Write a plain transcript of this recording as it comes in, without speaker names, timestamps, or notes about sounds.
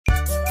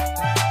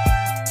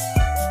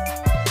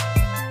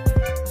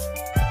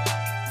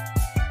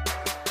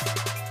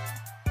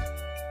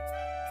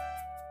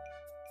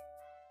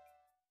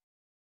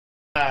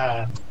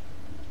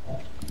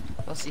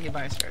see who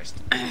buys first.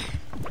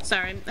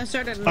 Sorry, I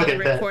started another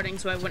recording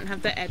so I wouldn't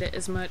have to edit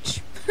as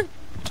much.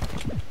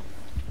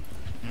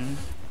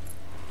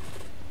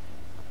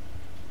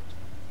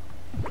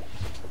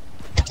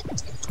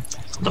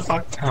 What the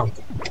fuck? Oh.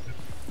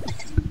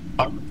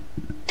 Fuck.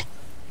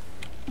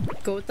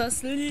 Go to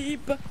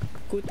sleep.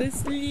 Go to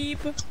sleep.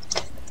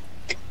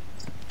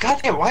 God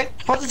damn,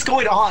 what is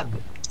going on?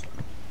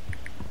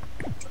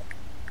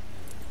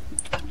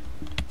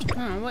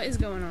 What is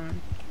going on?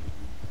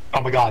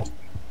 Oh my god.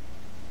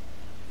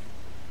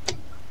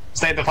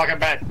 Stay in the fucking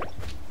bed.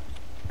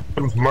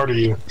 I'm gonna murder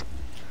you.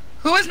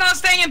 Who is not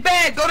staying in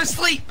bed? Go to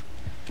sleep!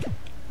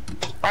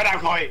 Right now,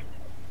 Chloe!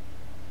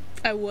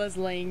 I was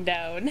laying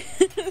down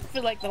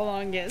for like the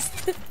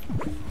longest.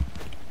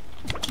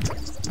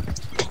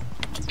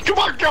 Come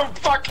on, go,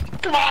 fuck!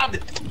 Come on!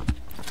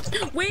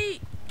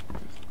 Wait!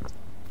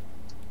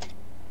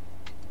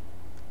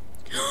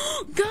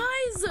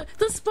 Guys!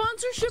 The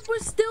sponsorship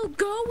was still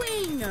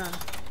going!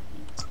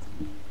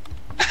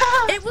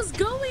 It was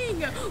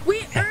going!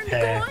 We earned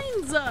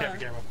coins!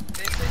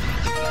 This isn't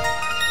even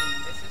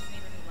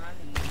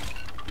money.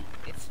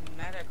 It's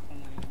meta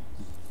coins.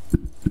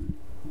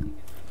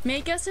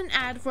 Make us an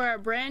ad for our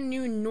brand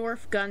new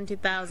Nerf gun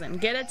 2000.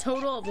 Get a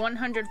total of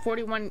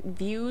 141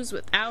 views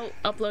without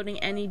uploading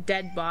any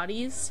dead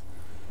bodies.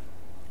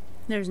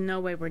 There's no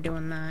way we're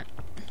doing that.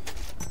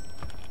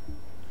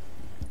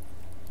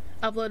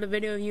 Upload a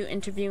video of you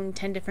interviewing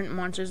 10 different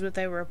monsters with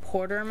a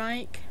reporter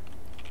mic.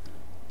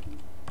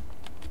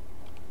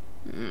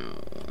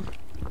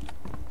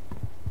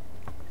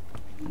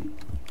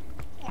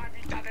 Why have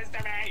you done this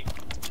to me?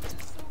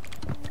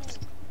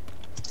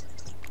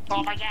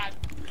 Oh my god!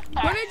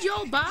 What did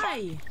y'all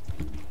buy?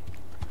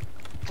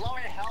 Chloe,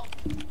 help!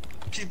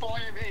 She's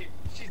bullying me!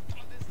 She's done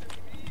this to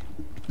me!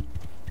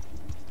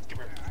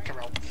 Come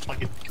here,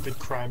 fucking commit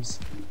crimes.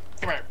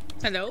 Come here.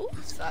 Hello?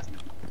 Suck.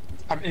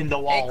 I'm in the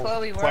wall. Hey,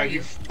 Chloe, where Why are have you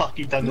you?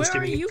 fucking done this to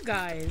Where me? are you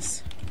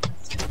guys?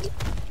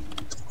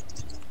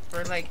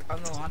 We're like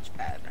on the launch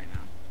pad right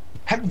now.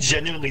 I'm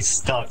genuinely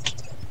stuck.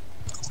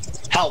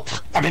 Help!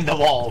 I'm in the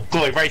wall.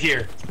 Chloe, right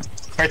here.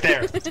 Right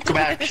there. Go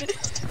back.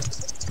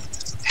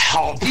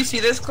 Help! Do you see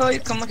this, Chloe?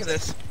 Come look at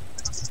this.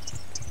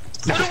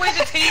 Put away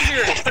the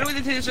taser! Put away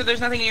the taser so there's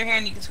nothing in your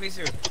hand you can squeeze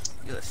through.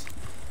 Look at this.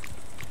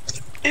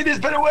 It has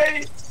been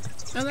away!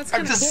 Oh, that's I'm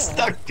kind of just cool.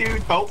 stuck,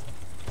 dude. Oh.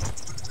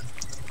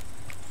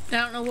 I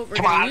don't know what we're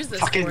Come gonna on, use this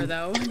fucking- for,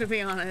 though, to be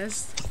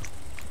honest.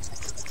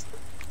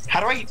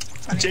 How do I...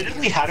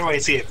 Genuinely, how do I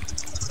see it?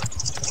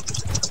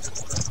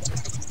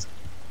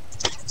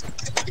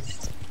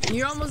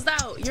 You're almost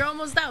out. You're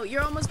almost out.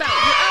 You're almost out.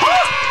 You're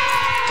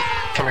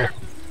out. Come here.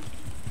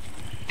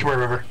 Come here,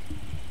 River.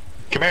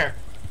 Come here.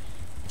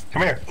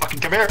 Come here. Fucking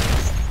come here.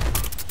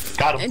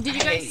 Got him. And did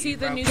you guys see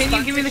the new Can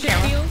you give me the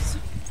sponsorship camera? deals?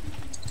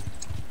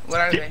 What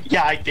are they?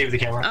 Yeah, I gave the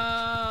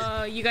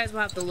camera. You guys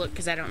will have to look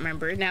because I don't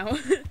remember now.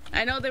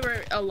 I know there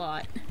were a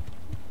lot.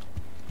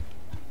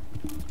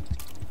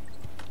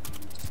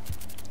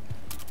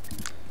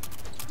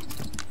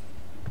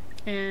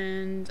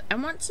 And I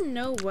want to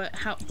know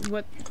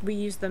what we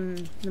use the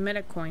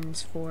meta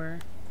coins for.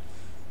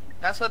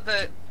 That's what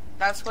the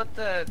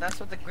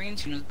green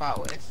team was bought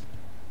with.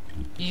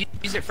 You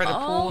use it for the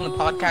pool and the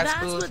podcast that's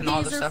booth what and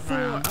all the these are stuff for.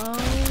 around.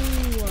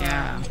 Oh.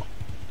 Yeah.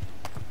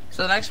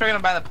 So next we're gonna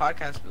buy the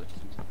podcast booth.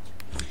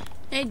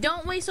 Hey,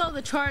 don't waste all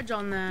the charge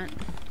on that.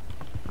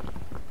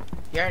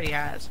 He already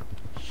has.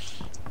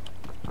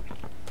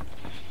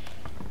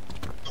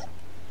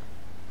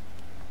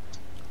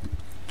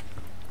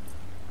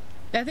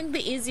 I think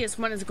the easiest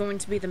one is going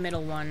to be the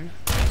middle one.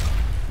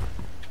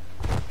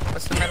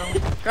 What's the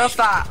middle? Girl,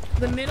 stop!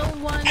 The middle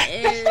one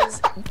is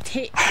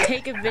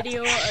take a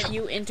video of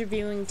you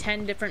interviewing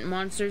 10 different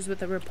monsters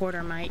with a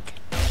reporter mic.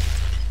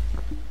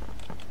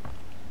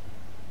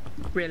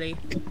 Really.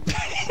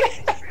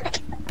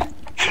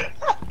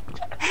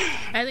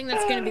 I think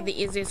that's gonna be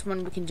the easiest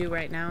one we can do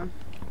right now.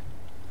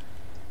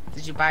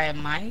 Did you buy a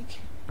mic?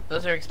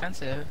 Those are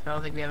expensive. I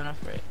don't think we have enough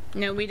for it.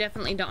 No, we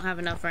definitely don't have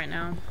enough right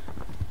now.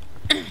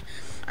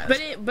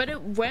 But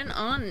it went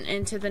on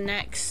into the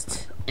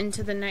next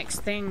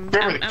thing.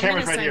 Remember, the I'm camera's gonna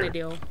right sign here. the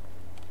deal.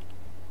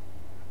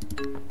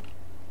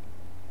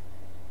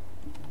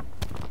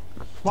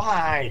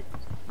 Why?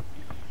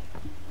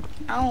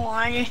 I don't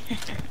like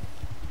it.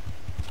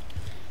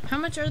 How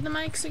much are the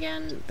mics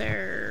again?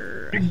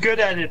 They're You're good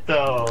at it,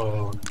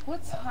 though.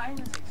 What time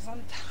is it? Because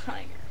I'm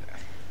tired.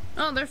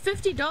 oh, they're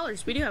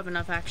 $50. We do have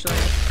enough actually.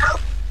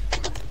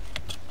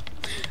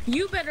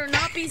 You better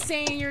not be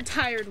saying you're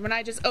tired when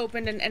I just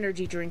opened an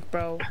energy drink,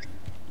 bro.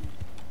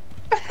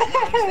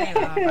 I'm staying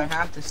up. I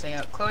have to stay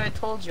up. Chloe, I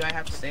told you I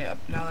have to stay up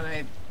now that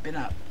I've been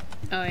up.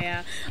 Oh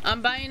yeah,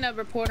 I'm buying a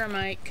reporter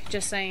mic.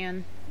 Just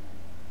saying.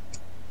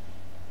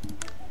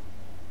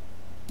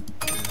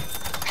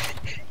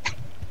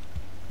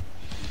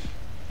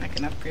 I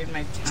can upgrade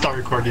my talent. Start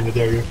recording the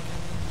dare you.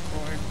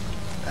 Record.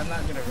 I'm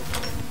not gonna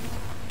record.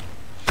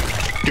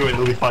 Do it,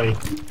 it'll be funny.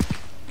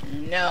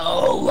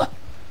 No!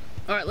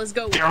 All right, let's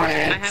go. Do I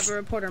it. have a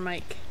reporter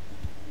mic,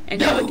 And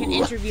now I can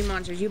interview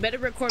monsters. You better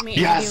record me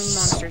interviewing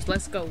monsters.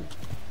 Let's go.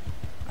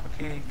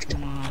 Okay,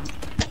 come on.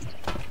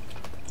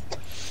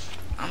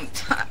 I'm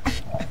tired.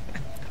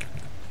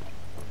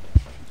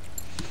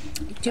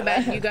 Too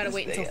bad you gotta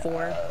wait until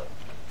 4.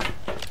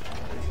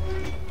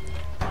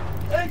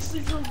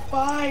 Actually, till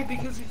 5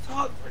 because we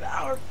talked for an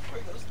hour before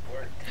he goes to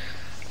work.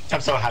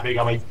 I'm so happy I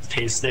got my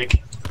taste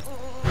stick.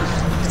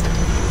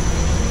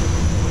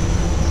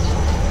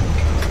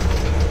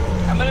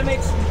 I'm gonna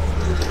make some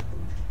food.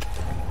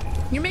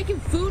 You're making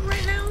food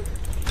right now?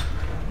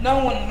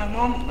 No, when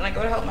I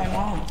go to help my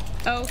mom.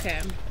 Oh,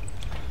 okay.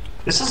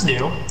 This is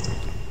new.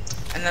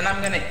 And then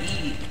I'm gonna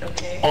eat,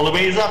 okay? All the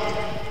way is up.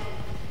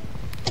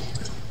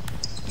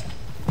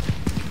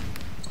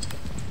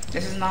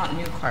 This is not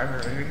new,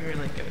 Carver. We were here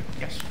like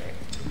yesterday.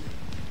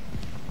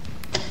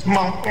 Come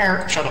on,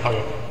 here. Shut the fuck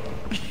up.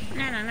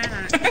 Nah.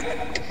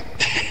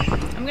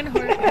 I'm gonna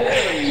hold the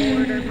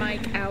recorder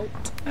mic out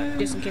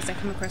just in case I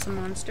come across a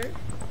monster.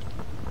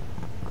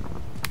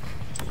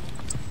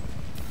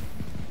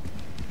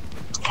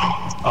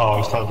 Oh, I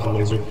was talking to the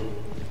laser.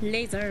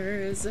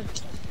 Lasers.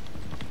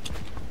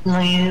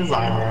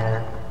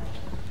 Laser.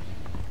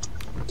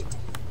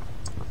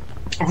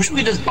 I wish we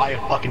could just buy a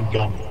fucking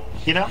gun.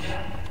 You know?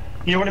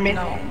 You know what I mean?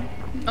 No.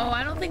 Oh,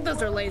 I don't think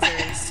those are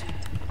lasers.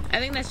 I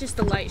think that's just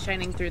the light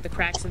shining through the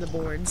cracks of the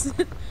boards.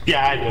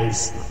 Yeah, it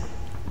is.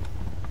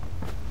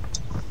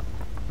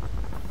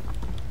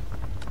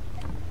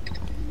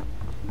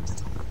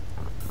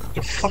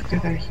 The fuck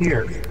did I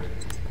hear?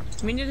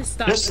 We need to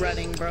stop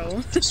running,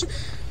 bro.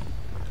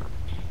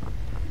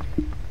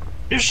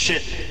 There's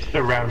shit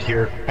around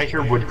here. I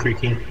hear wood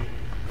creaking.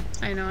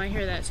 I know, I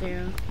hear that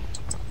too.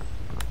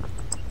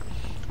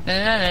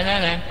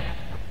 No.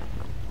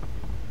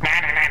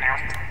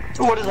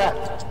 What is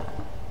that?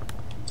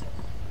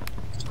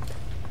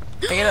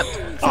 Pick it up.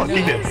 Oh, he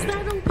did.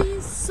 That'll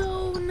be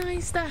so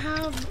nice to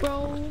have,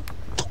 bro.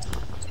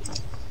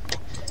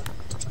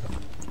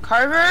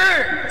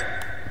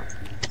 Carver!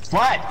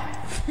 What?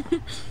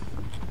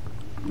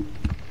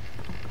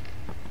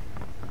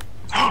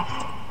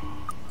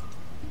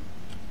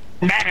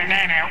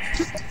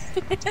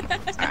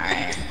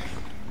 Alright.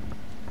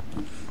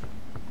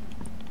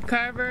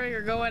 Carver,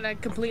 you're going a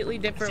completely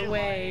different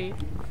way.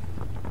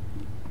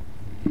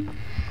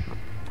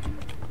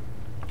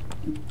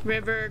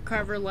 River,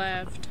 Carver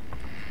left.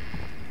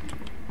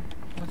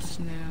 What's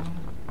new?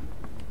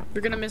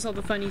 You're gonna miss all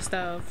the funny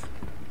stuff.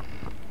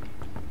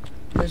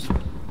 There's...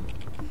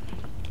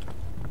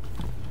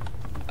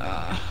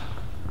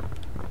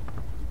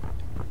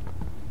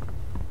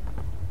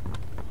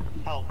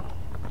 Help.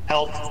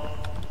 Help.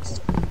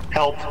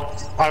 Help.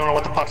 I don't know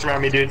what the fuck's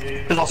around me, dude.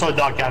 There's also a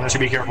dog down there, so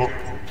be careful.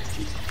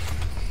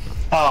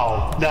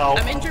 Oh, no.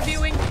 I'm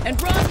interviewing and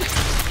run!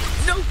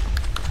 No!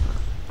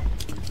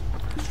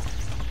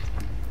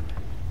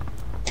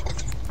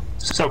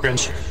 So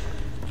cringe.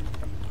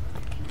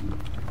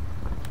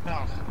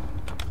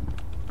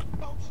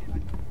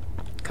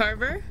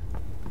 Carver?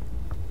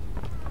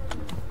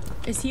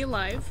 Is he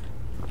alive?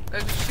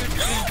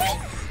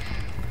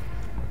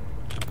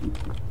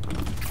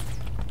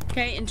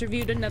 Okay,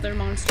 interviewed another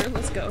monster.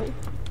 Let's go.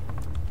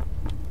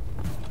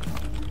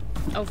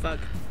 Oh, fuck.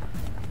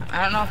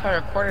 I don't know if I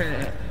recorded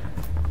it.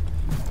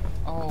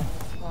 Oh,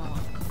 fuck.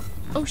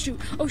 Oh, shoot.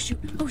 Oh, shoot.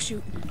 Oh,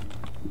 shoot.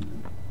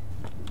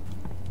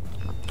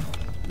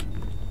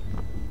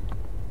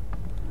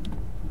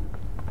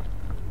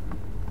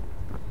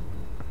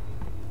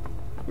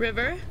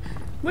 River?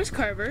 Where's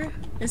Carver?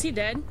 Is he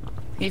dead?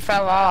 He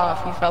fell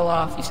off. He fell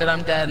off. He said,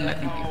 I'm dead, and I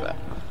think he fell.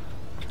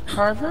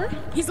 Carver?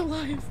 He's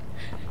alive.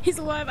 He's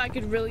alive. I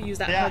could really use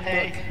that hug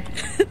hey.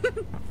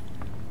 book.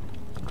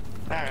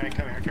 Alright,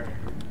 come here, come here.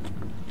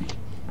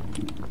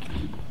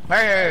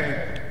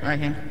 Right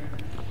here.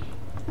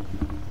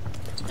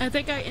 I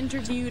think I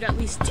interviewed at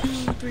least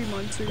 2-3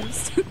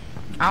 monsters.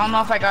 I don't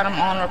know if I got him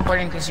on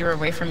recording because you were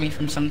away from me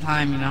from some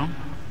time, you know?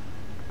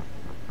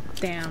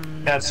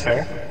 Damn. That's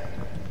fair.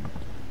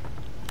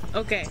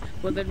 Okay,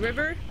 well then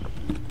River,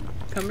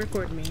 come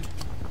record me.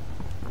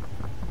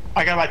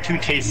 I got about 2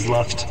 tastes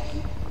left.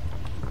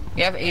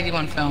 We have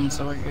 81 films,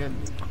 so we're good.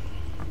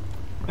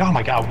 Oh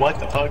my god, what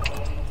the fuck?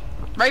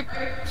 Right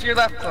to your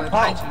left, Chloe.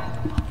 Behind you.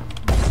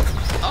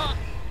 Oh!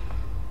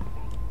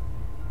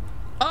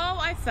 Oh,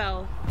 I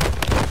fell.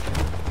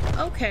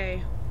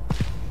 Okay.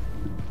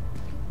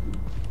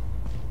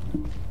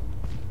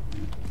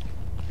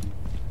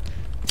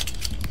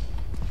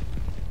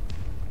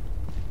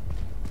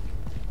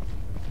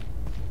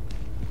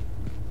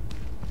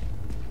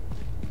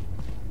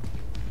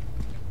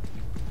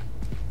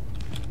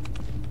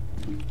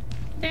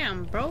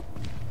 Damn, bro.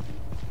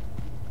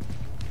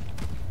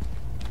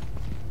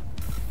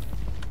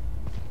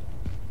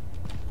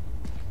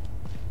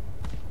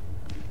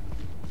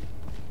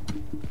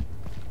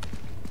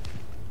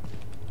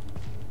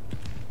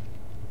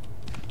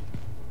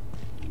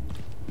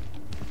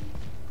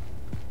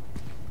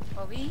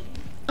 Chloe?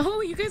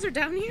 Oh, you guys are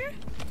down here?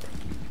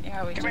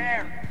 Yeah, we Come do.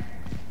 here.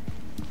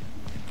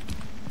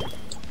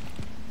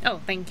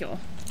 Oh, thank you.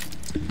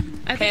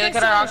 I Okay, think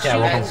look I at our saw a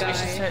oxygen. shooting Yeah, we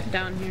should guy sit.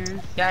 down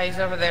here. Yeah, he's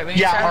over there. We need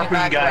Yeah, to try to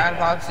harpoon get back. guy. We're out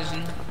of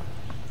oxygen.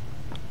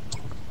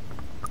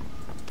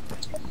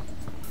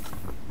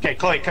 Okay,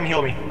 Chloe, come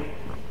heal me.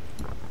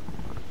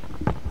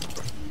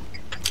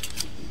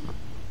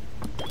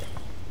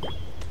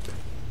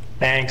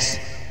 Thanks.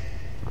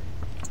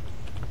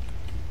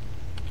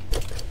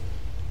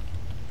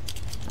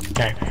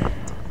 Okay.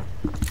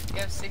 You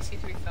have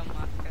 63 film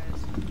left,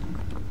 guys.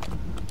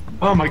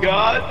 Oh my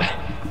god.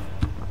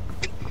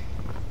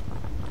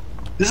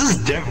 This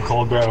is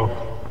difficult, bro.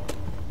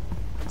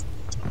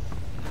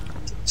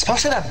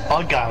 Especially that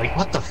bug guy. Like,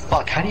 what the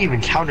fuck? How do you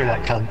even counter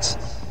that cunt?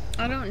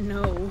 I don't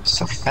know.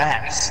 So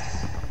fast.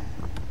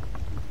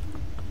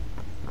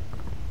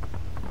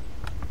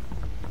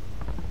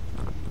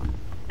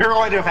 You're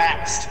going too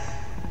fast.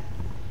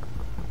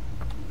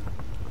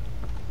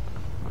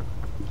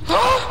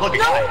 Look at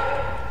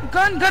that.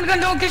 Gun, gun, gun,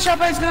 don't get shot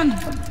by his gun.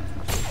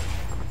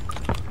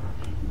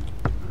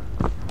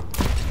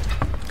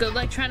 Good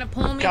luck trying to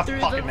pull me God through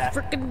the fucking that.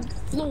 frickin'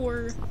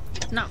 floor.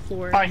 Not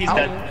floor. Alright, he's Oh.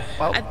 dead.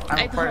 Well,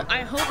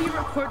 I hope you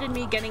recorded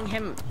me getting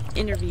him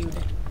interviewed.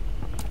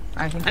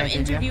 I think I'm I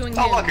did, yeah. interviewing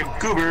Oh, him. look at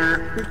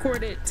Goober.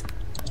 Record it.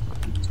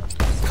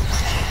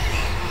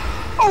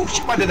 Oh,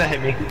 shit, why did that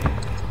hit me?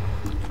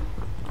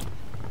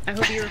 I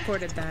hope you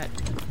recorded that.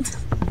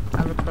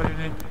 I recorded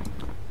it.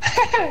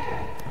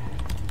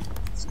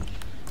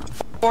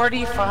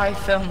 45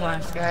 film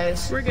left,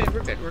 guys. We're good,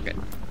 we're good, we're good.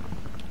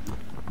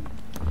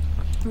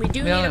 We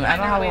do We need to don't, I find don't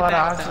our have a way lot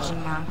back, of oxygen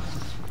though.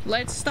 left.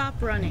 Let's stop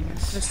running.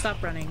 Let's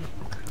stop running.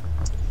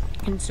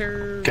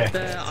 Conserve Okay.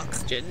 the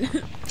oxygen.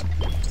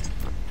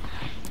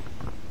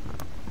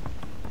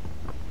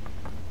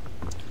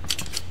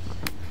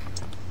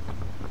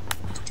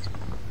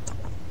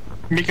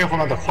 Be careful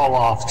not to fall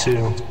off,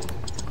 too.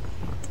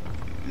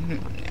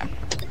 Yeah.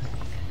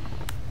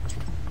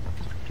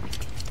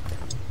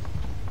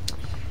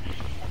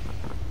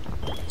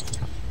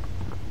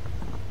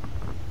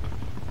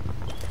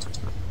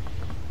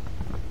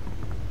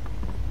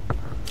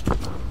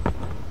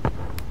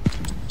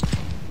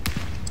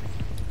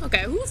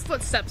 Okay, whose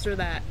footsteps are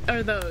that?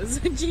 Are those?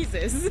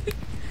 Jesus.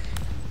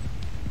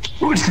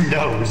 Who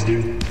knows,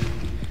 dude?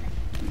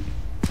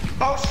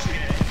 Oh,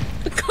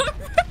 shit.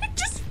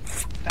 Just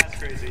That's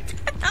crazy.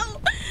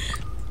 ow.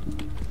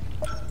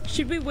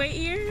 Should we wait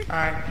here?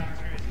 Alright.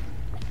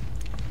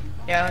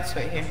 Yeah, let's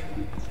wait here.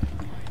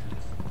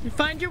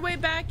 Find your way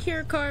back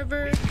here,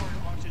 Carver.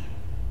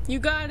 You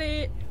got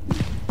it.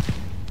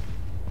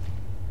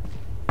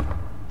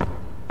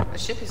 The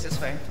ship is this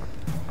way.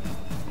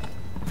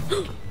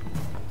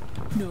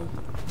 No.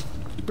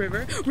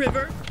 River,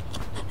 River.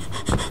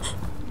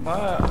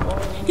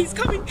 What? He's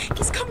coming.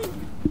 He's coming.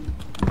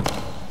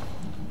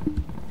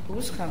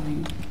 Who's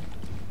coming?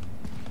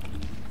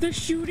 The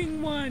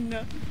shooting one.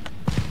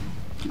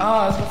 Oh,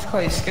 I was about to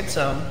call you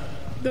Schizo.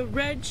 The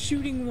red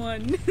shooting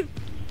one.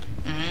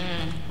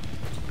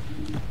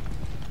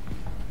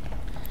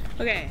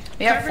 Okay.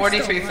 We have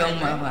Carver's 43 still film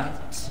alive, right?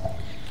 left.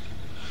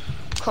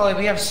 Chloe,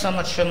 we have so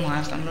much film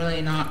left. I'm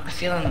really not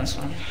feeling this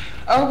one.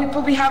 Oh, we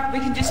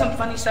can do some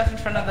funny stuff in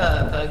front of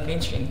the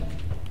green screen.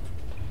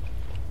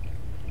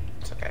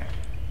 It's okay.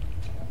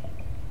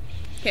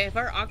 Okay, if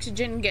our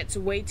oxygen gets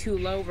way too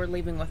low, we're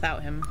leaving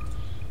without him.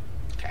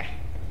 Okay.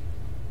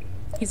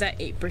 He's at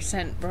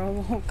 8%,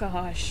 bro. Oh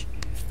gosh.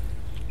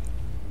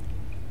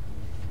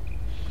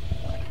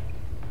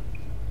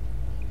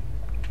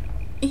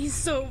 He's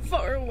so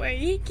far away.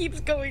 He keeps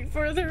going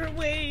further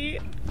away.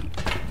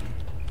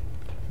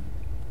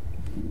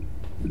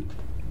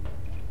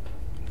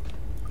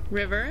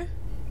 River?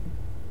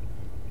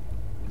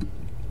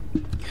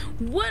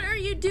 What are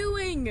you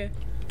doing?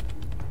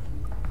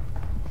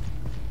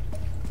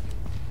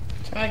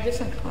 Trying to get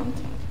some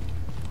content.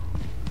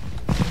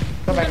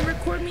 Go Then back.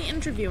 record me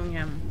interviewing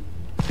him.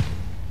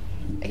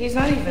 He's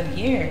not even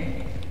here.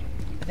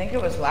 I think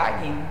it was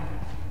lagging.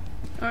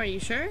 Oh, are you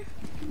sure?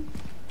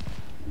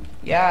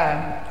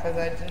 Yeah, because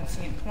I didn't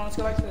see him. Come on, let's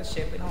go back to the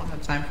ship. We don't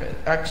have time for it.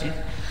 Actually,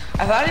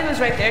 I thought he was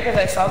right there because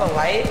I saw the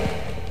light.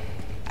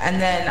 And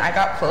then I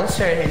got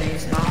closer and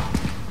he's not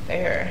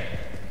there.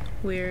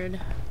 Weird.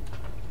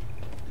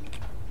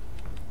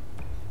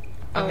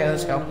 Okay,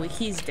 let's go. Oh,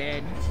 he's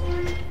dead.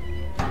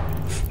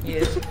 He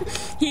is.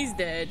 He's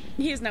dead.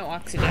 He has no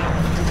oxygen.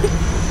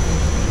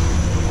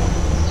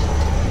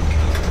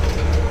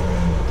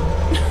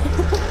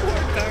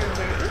 Poor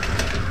Carver.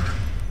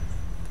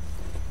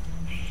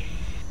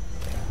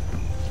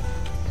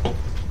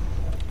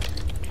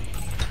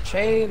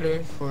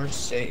 Trailer for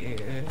sale.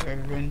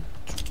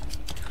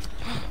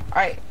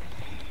 Alright.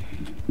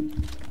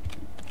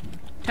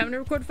 Time to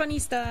record funny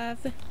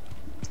stuff.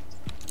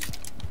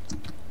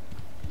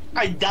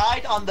 I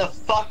died on the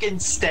fucking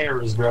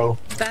stairs, bro.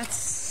 That's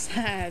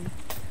sad.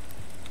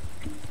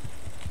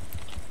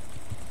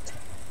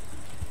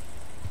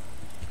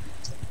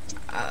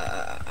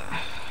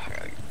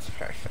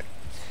 Perfect.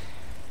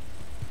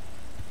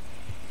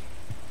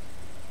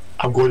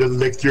 I'm going to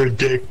lick your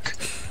dick.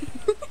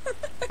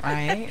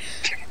 Alright.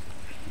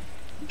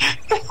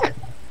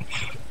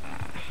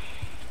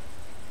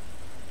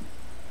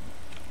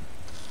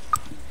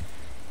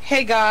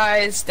 Hey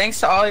guys,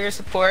 thanks to all your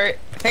support.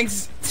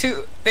 Thanks.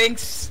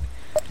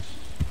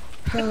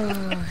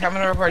 I'm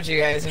gonna report you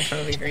guys in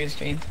front of the green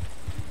screen.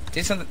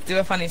 Do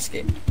a funny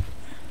skit.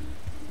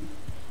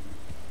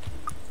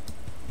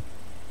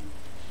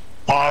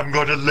 I'm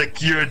gonna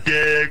lick your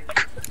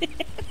dick.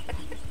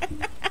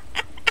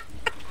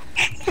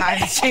 I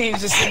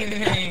changed the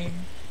scenery.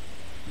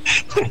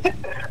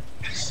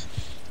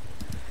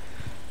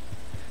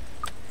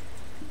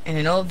 In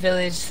an old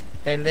village,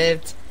 there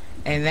lived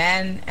a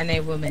man and a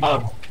woman.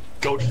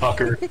 Goat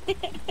fucker.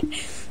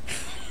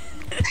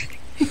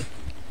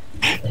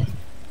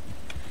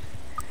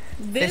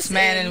 This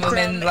man and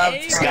woman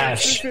loved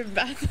Smash.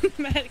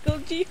 Mathematical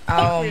G.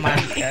 Oh my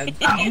god.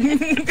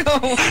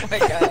 Oh my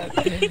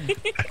god.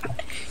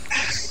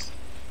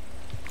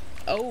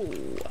 Oh.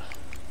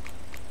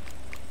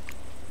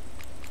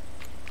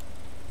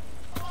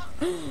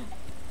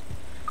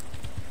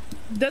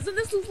 Doesn't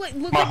this look like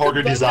My the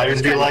hoarder bug that desires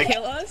was be trying like- to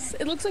kill us?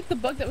 It looks like the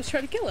bug that was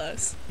trying to kill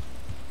us.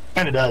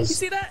 Kinda You does.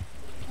 see that?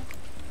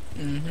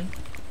 Mm-hmm.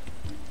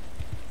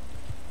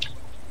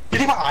 You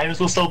think my items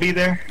will still be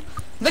there?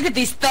 Look at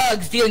these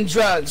thugs dealing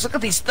drugs. Look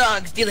at these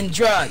thugs dealing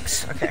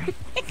drugs. Okay.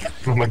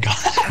 Oh my god.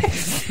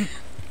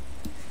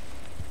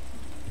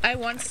 I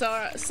once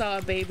saw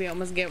a baby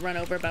almost get run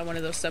over by one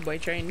of those subway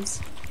trains.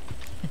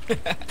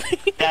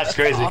 That's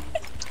crazy.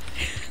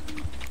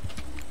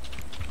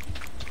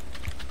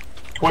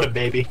 What a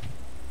baby.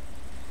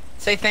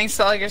 Say thanks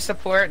to all your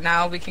support.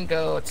 Now we can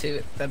go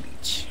to the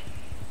beach.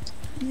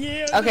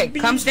 Yeah. Okay, the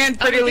come beach. stand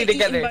I'm prettily gonna get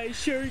eaten together. by a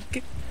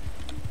shark.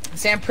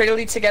 Stand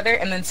prettily together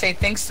and then say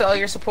thanks to all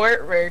your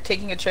support. We're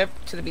taking a trip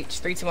to the beach.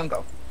 3, 2, 1,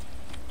 go.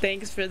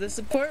 Thanks for the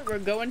support. We're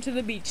going to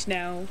the beach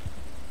now.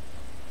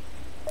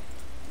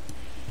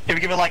 If you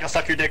give it like, I'll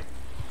suck your dick.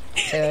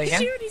 Say that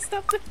again. She already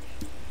stopped it.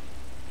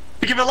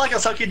 If you give it like, I'll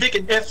suck your dick,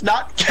 and if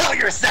not, kill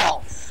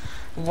yourself!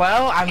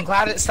 Well, I'm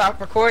glad it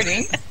stopped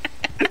recording.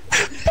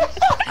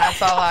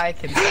 That's all I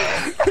can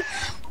say.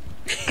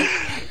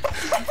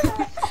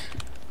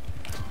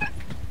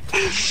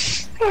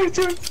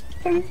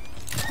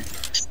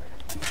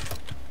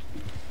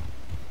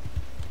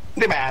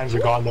 The hands are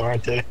gone though,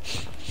 aren't they?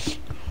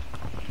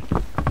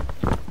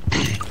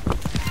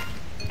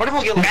 What if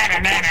we'll get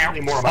any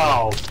more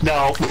about Oh,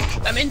 no.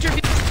 I'm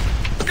interviewing.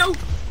 No.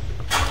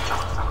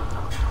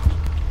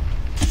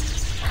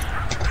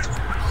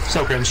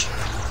 So cringe.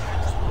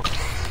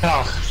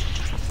 Oh.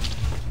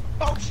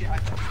 Oh shit.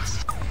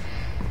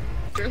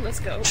 Sure, let's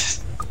go.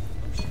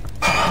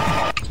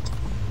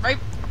 Right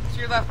to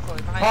your left, Chloe.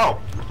 Behind Oh.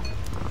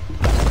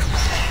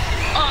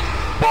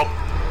 Well.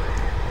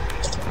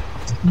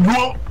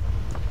 Whoa.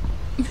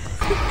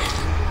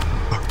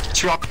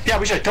 Truck. Yeah,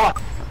 we should. Come on.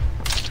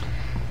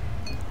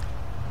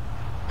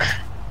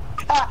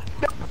 Ah.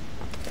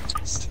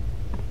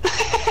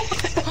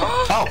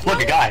 Oh,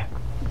 look, a guy.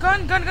 you.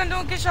 Gun,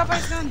 don't get shot by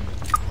his gun.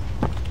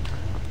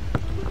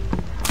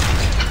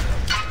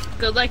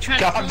 Good luck trying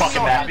God, to I'm pull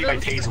fucking me happy through my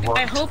those. taser worked.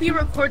 I hope you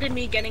recorded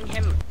me getting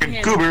him.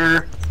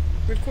 Goober.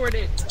 Record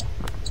it.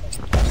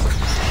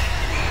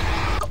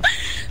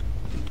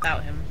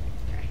 Without him.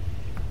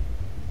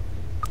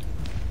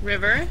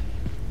 River.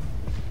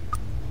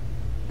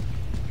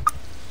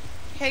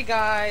 Hey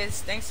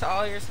guys, thanks to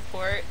all your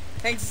support.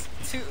 Thanks.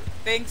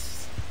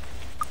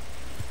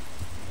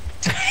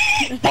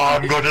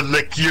 I'm gonna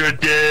lick your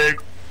dick.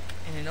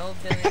 In an old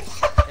village,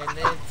 there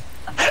lived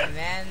a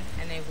man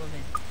and a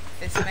woman.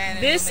 This man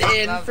and This woman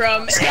in loved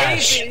from a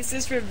Smash.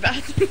 basis for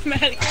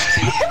mathematics.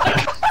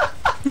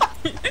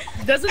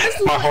 Doesn't this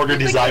look My like hoarder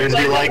the desires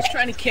bug be that like- was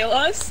trying to kill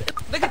us?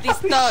 Look at these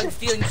thugs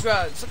dealing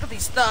drugs. Look at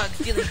these thugs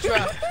dealing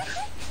drugs.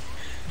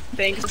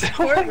 Thanks for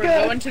support. We're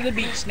going to the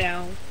beach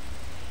now.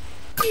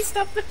 Please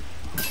stop it.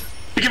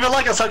 You give it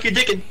like, I'll suck your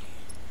dick and...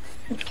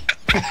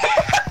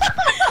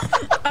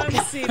 I'm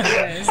saving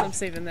this. I'm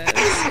saving this.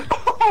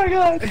 Oh my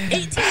god.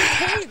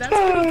 18K, that's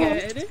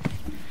pretty good.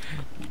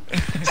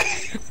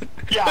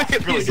 Yeah, Look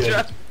at really these good.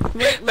 drugs.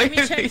 Wait, let Look me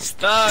at check. these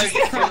thugs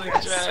dealing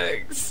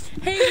drugs.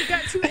 Hey, we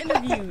got 2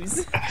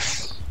 interviews.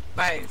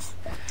 Nice.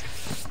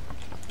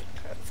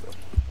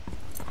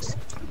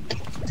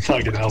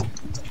 Fucking hell.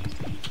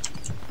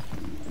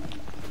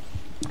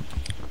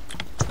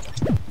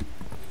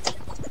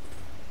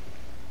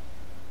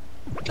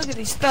 Look at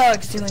these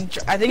thugs dealing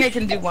drugs. I think I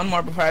can do one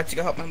more before I have to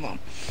go help my mom.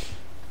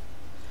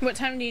 What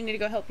time do you need to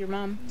go help your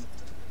mom?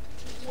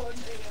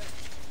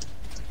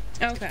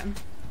 Okay.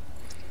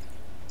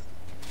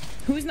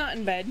 Who's not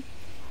in bed?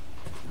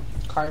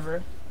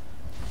 Carver.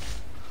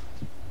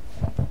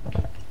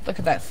 Look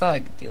at that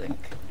thug dealing.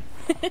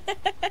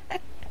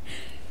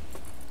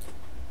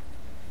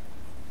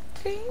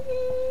 Please,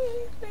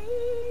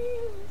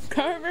 please.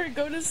 Carver,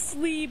 go to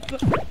sleep.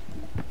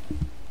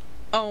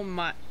 Oh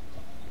my.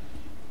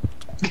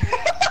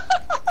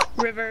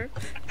 River.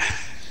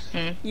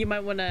 You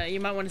might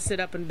wanna sit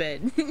up in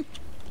bed.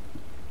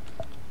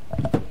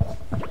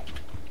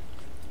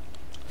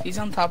 If he's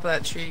on top of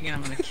that tree again,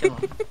 I'm gonna kill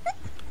him.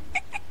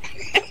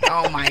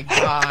 Oh my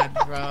god,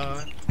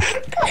 bro.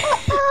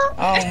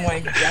 Oh my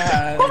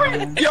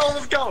god. Yo,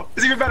 let's go.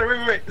 It's even better.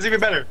 Wait. It's even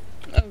better.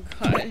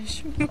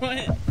 gosh.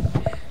 What?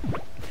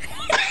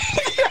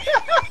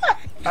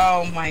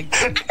 Oh my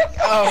god.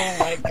 Oh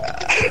my god.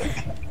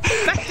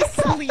 Back to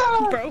sleep,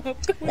 bro. I'm going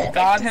back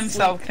God to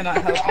himself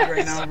cannot help you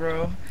right now,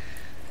 bro.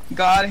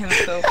 God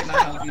himself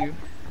cannot help you.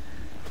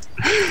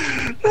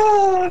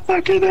 Oh,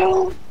 fucking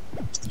hell.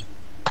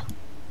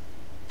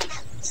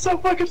 So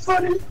fucking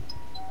funny.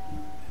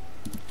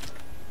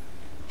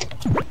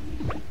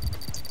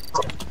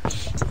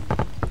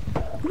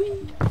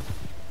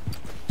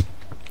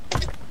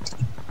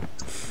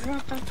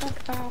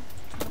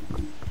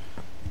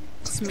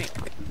 Smick.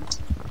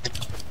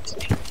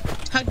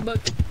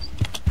 Hugbook.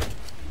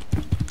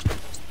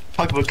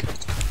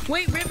 Hugbook.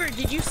 Wait, River,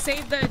 did you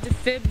save the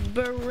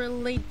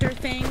defibrillator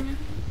thing?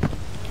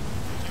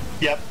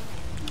 Yep.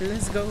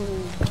 Let's go.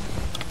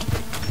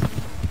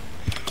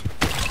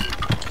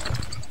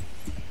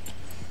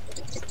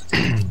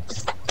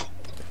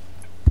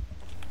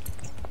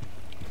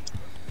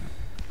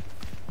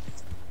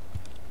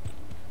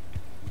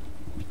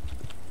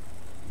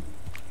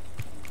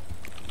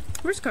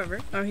 Where's Carver?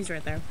 Oh, he's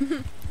right there.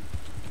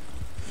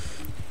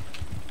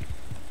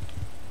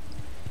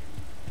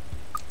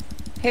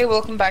 Hey,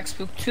 welcome back,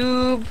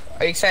 SpookTube.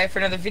 Are you excited for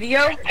another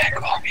video?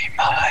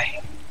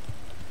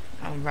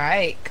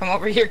 Alright, come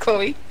over here,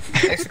 Chloe.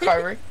 Next to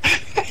Carver.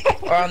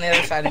 Or on the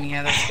other side of me,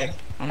 yeah, that's good.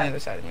 On the other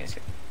side of me, that's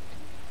good.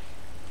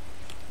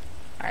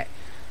 Alright.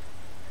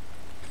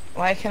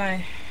 Why can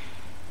I...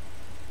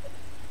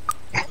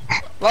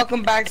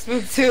 Welcome back,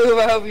 SpookTube.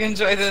 I hope you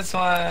enjoyed this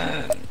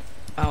one.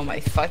 Oh my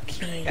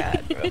fucking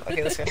god, bro.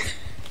 Okay, let's go.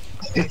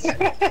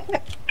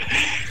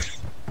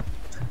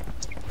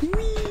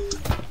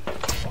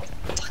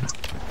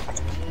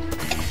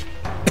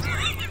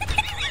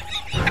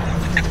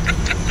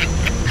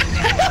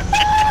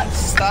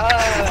 Stop.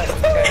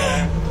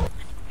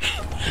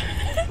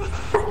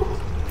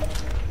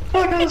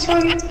 Oh, that's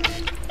funny.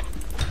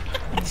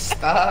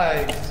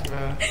 Stop,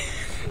 bro.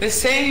 The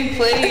same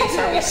place.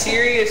 Are we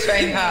serious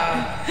right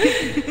now?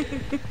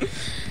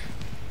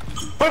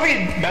 What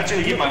if we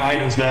naturally get my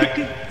items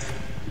back?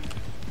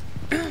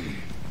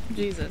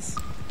 Jesus.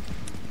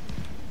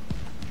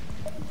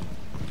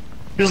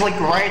 It was like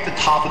right at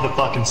the top of the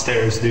fucking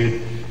stairs,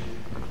 dude.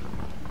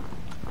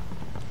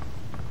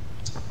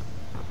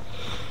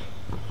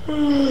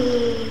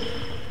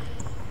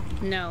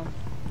 No.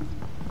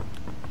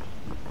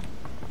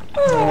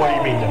 What do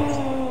you mean,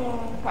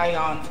 no? I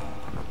yawned.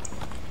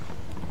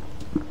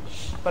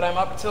 But I'm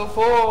up till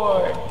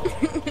 4.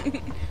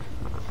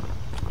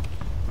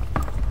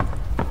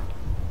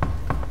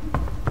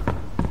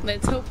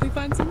 Let's hope we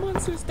find some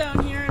monsters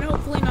down here, and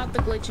hopefully not the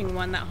glitching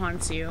one that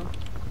haunts you.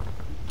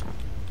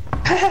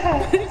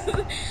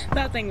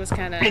 That thing was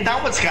kind of... I mean,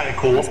 that one's kind of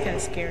cool. That's kind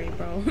of scary,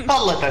 bro.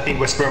 I'll let that thing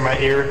whisper in my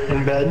ear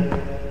in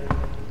bed.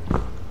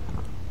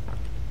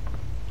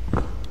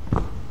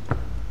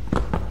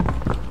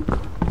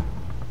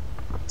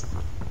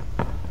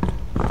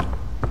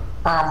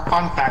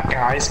 Fun fact,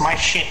 guys, my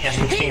shit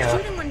isn't Hey, here.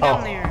 shooting one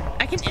down there.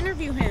 I can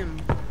interview him.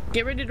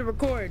 Get ready to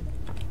record.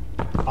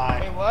 Wait,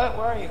 Bye. what?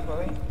 Where are you,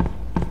 Chloe?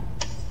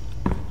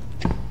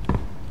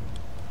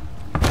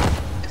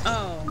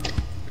 Oh.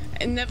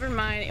 And never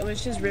mind, it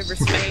was just River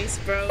Space,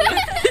 bro.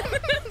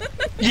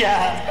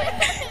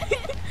 Yeah.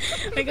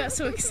 I got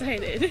so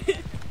excited.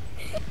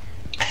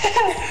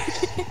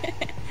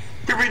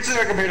 You're reaching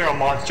our computer a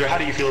monster. How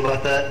do you feel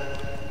about that?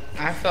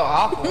 I feel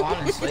awful,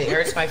 honestly. It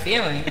hurts my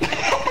feelings.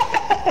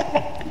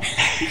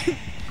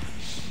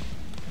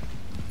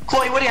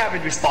 Chloe, what do you have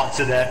in response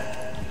to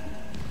that?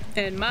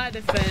 In my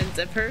defense,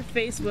 if her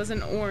face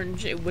wasn't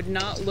orange, it would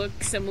not look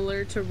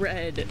similar to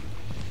red.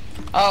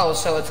 Oh,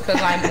 so it's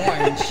because I'm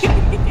orange.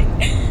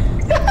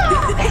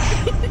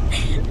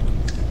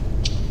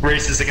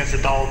 Racist against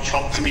the Donald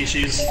Trump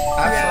species. That's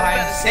what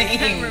I'm It saying,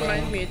 kind of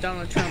reminds bro. me of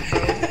Donald Trump, bro.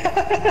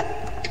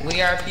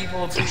 We are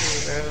people too,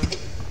 bro.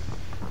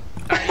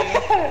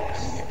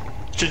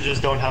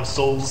 Gingers don't have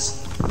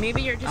souls.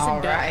 Maybe you're just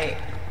a duck. Alright.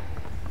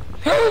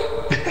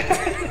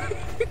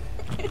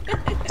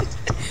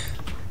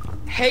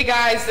 Hey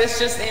guys, this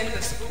just in. The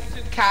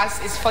SpookTube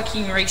cast is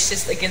fucking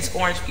racist against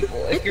orange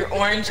people. If you're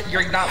orange,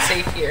 you're not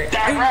safe here.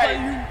 Damn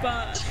right.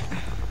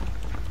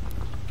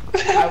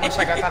 I wish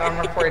I got that on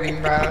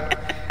recording, bro.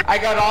 I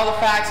got all the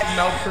facts and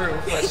no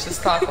proof. Let's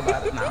just talk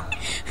about it now.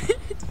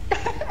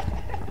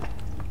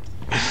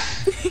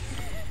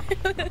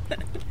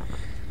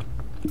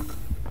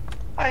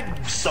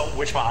 I so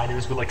wish my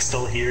items were like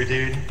still here,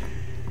 dude.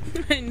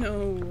 I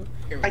know.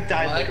 I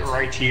died like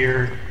right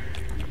here.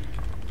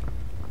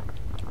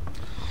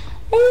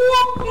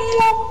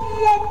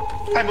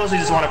 I mostly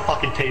just want to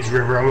fucking tase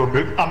River.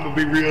 I'm gonna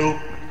be real.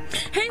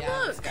 Hey, Yeah,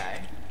 look! this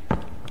guy.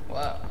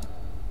 What?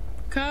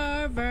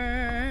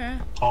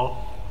 Carver. Oh.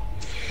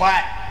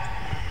 What?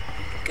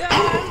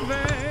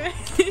 Carver.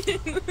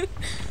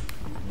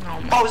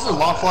 Oh, this is a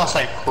Lost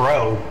Like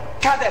Crow.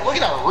 God damn, look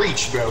at that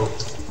reach, bro.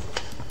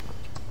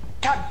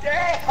 God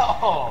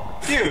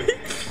damn! Dude.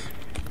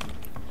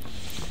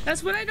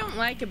 That's what I don't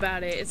like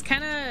about it. It's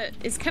kind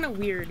of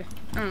weird.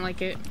 I don't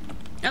like it.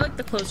 I like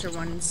the closer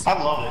ones. I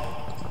love it.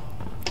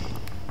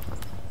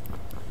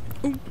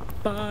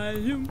 Oompa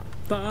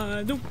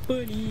loompa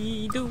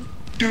doopity doo.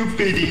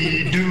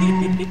 Doopity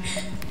doo.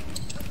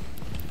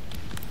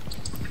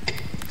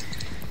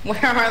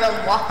 Where are the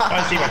I walls? want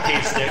to see my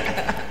paint stick.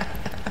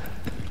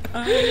 I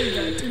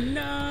got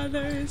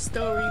another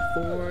story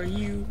for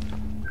you.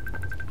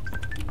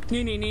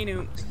 No, no, no,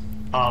 no.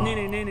 No,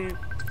 no, no, no.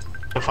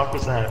 The fuck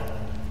was that?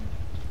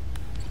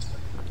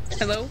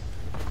 Hello?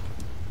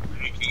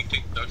 Can you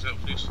take the dogs out,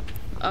 please?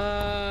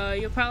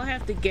 You'll probably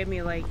have to give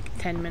me like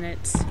 10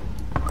 minutes.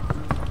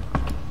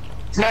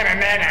 No.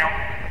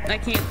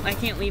 I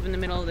can't leave in the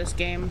middle of this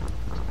game.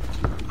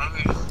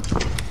 Okay.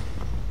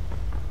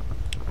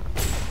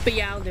 But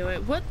yeah, I'll do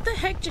it. What the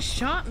heck just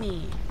shot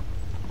me?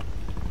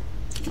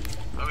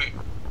 Okay.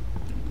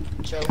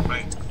 Joe.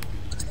 Bye.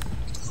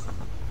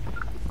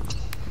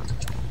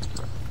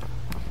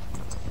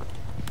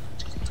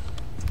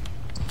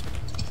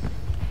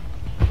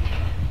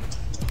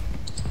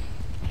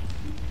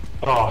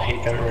 Oh, I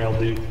hate that rail,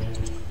 dude.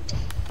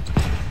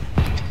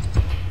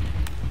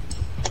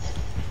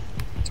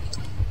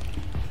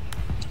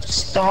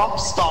 Stop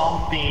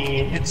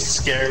stomping. It's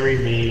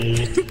scaring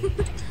me.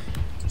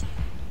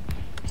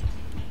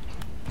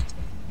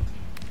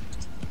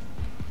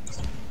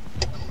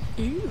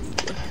 Ew.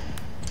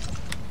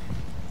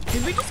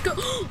 Did we just go?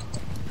 Oh,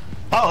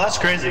 that's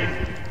crazy.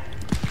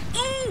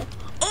 Oh!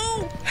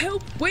 Oh!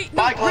 Help! Wait,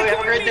 no! Bye, Chloe, have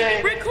a great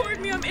day. Record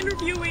me! I'm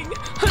interviewing!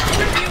 I'm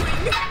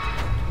interviewing!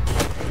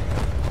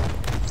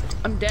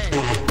 I'm dead.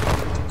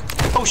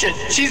 Oh shit,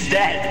 she's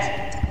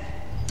dead.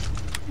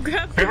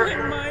 Grab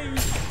River. my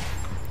mic!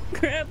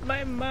 Grab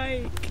my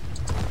mic!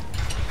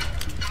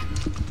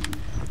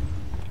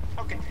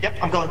 Okay, yep,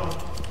 I'm going.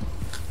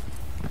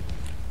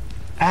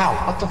 Ow,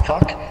 what the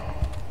fuck?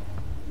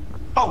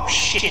 Oh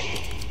shit.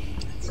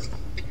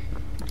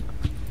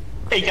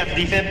 Hey, you got the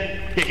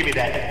defib? Yeah, give me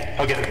that.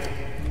 I'll get it.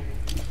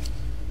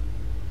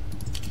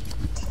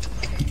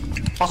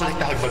 Also take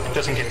the hug book,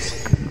 just in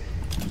case.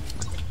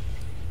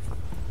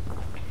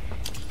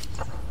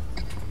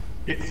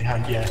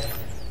 Yeah.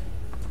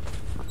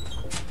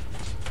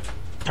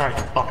 Alright,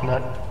 fuck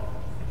nut.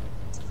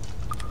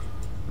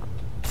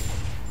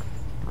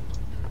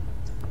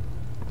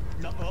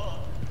 No,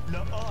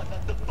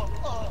 not the fuck,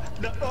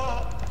 no.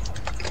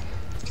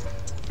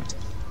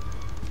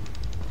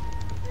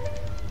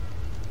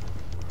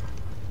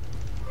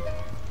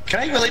 Can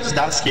I really just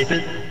not escape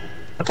it?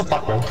 What the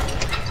fuck, bro?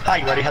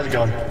 Hi, buddy, how's it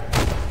going?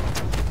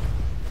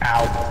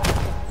 Ow.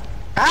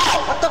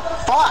 Ow, what the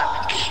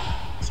fuck?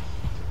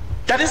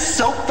 That is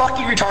so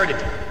fucking retarded.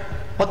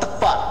 What the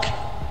fuck?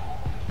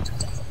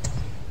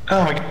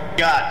 Oh my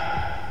god.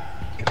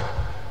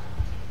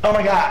 Oh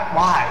my god,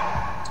 why?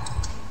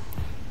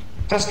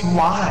 Just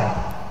why?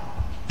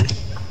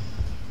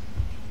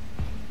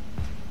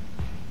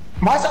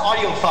 Why is the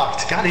audio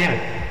fucked? God damn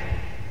it.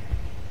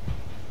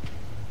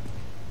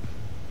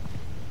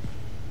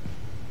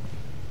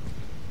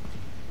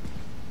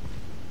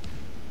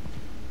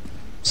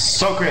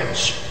 So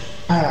cringe.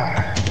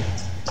 Ah.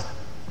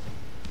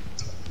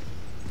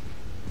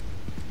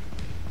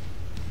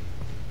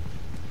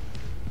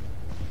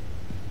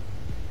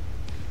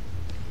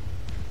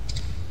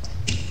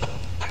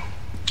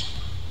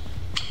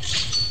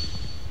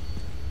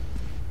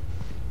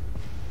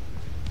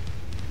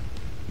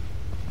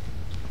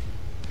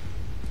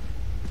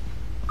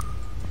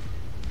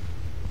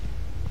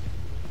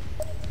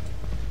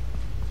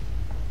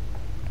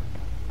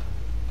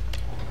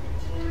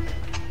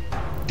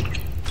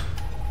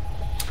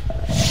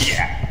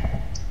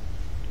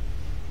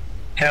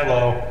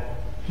 Hello.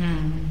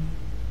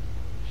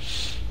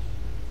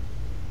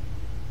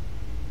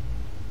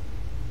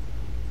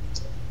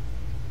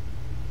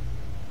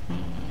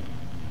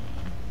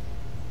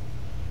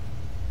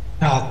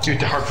 Oh, dude,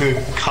 the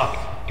harpoon cuck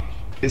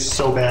is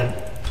so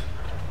bad.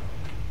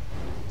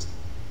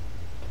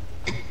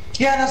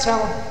 Yeah, that's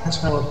valid. That's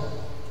valid.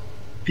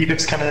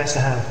 P-Pip's kind of nice to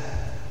have.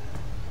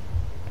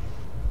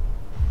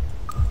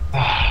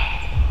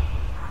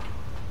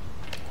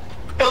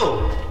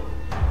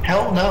 Oh,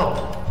 hell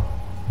no.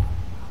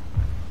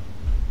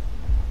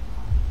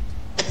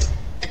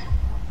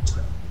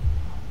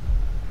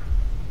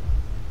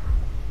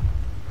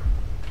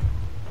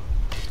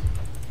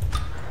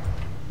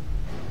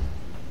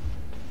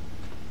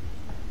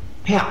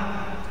 Yeah.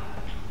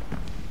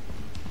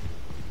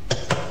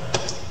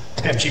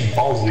 Damn, she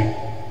ballsy.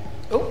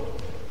 Oh.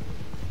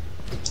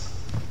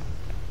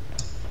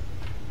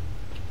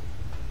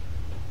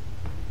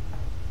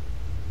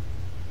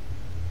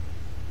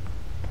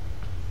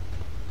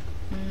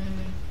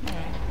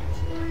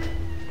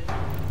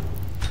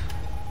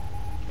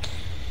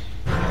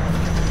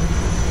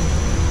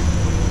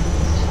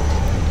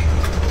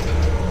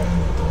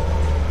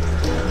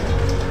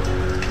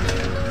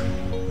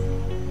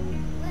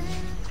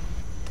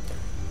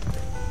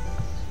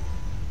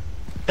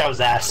 That was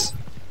ass.